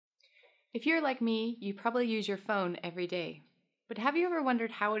If you're like me, you probably use your phone every day. But have you ever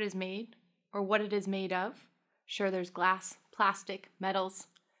wondered how it is made? Or what it is made of? Sure, there's glass, plastic, metals.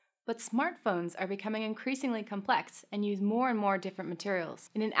 But smartphones are becoming increasingly complex and use more and more different materials.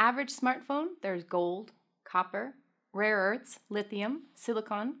 In an average smartphone, there's gold, copper, rare earths, lithium,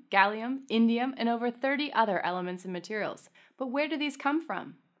 silicon, gallium, indium, and over 30 other elements and materials. But where do these come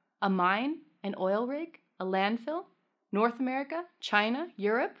from? A mine? An oil rig? A landfill? North America? China?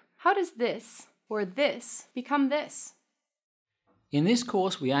 Europe? How does this, or this, become this? In this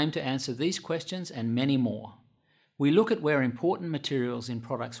course, we aim to answer these questions and many more. We look at where important materials in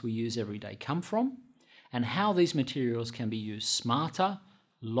products we use every day come from, and how these materials can be used smarter,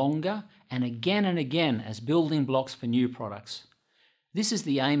 longer, and again as building blocks for new products. This is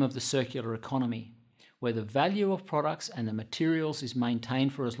the aim of the circular economy, where the value of products and the materials is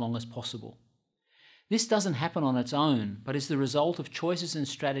maintained for as long as possible. This doesn't happen on its own, but is the result of choices and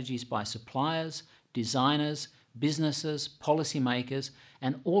strategies by suppliers, designers, businesses, policymakers,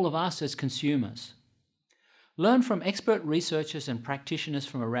 and all of us as consumers. Learn from expert researchers and practitioners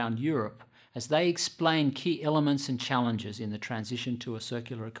from around Europe as they explain key elements and challenges in the transition to a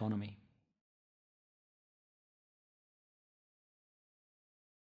circular economy.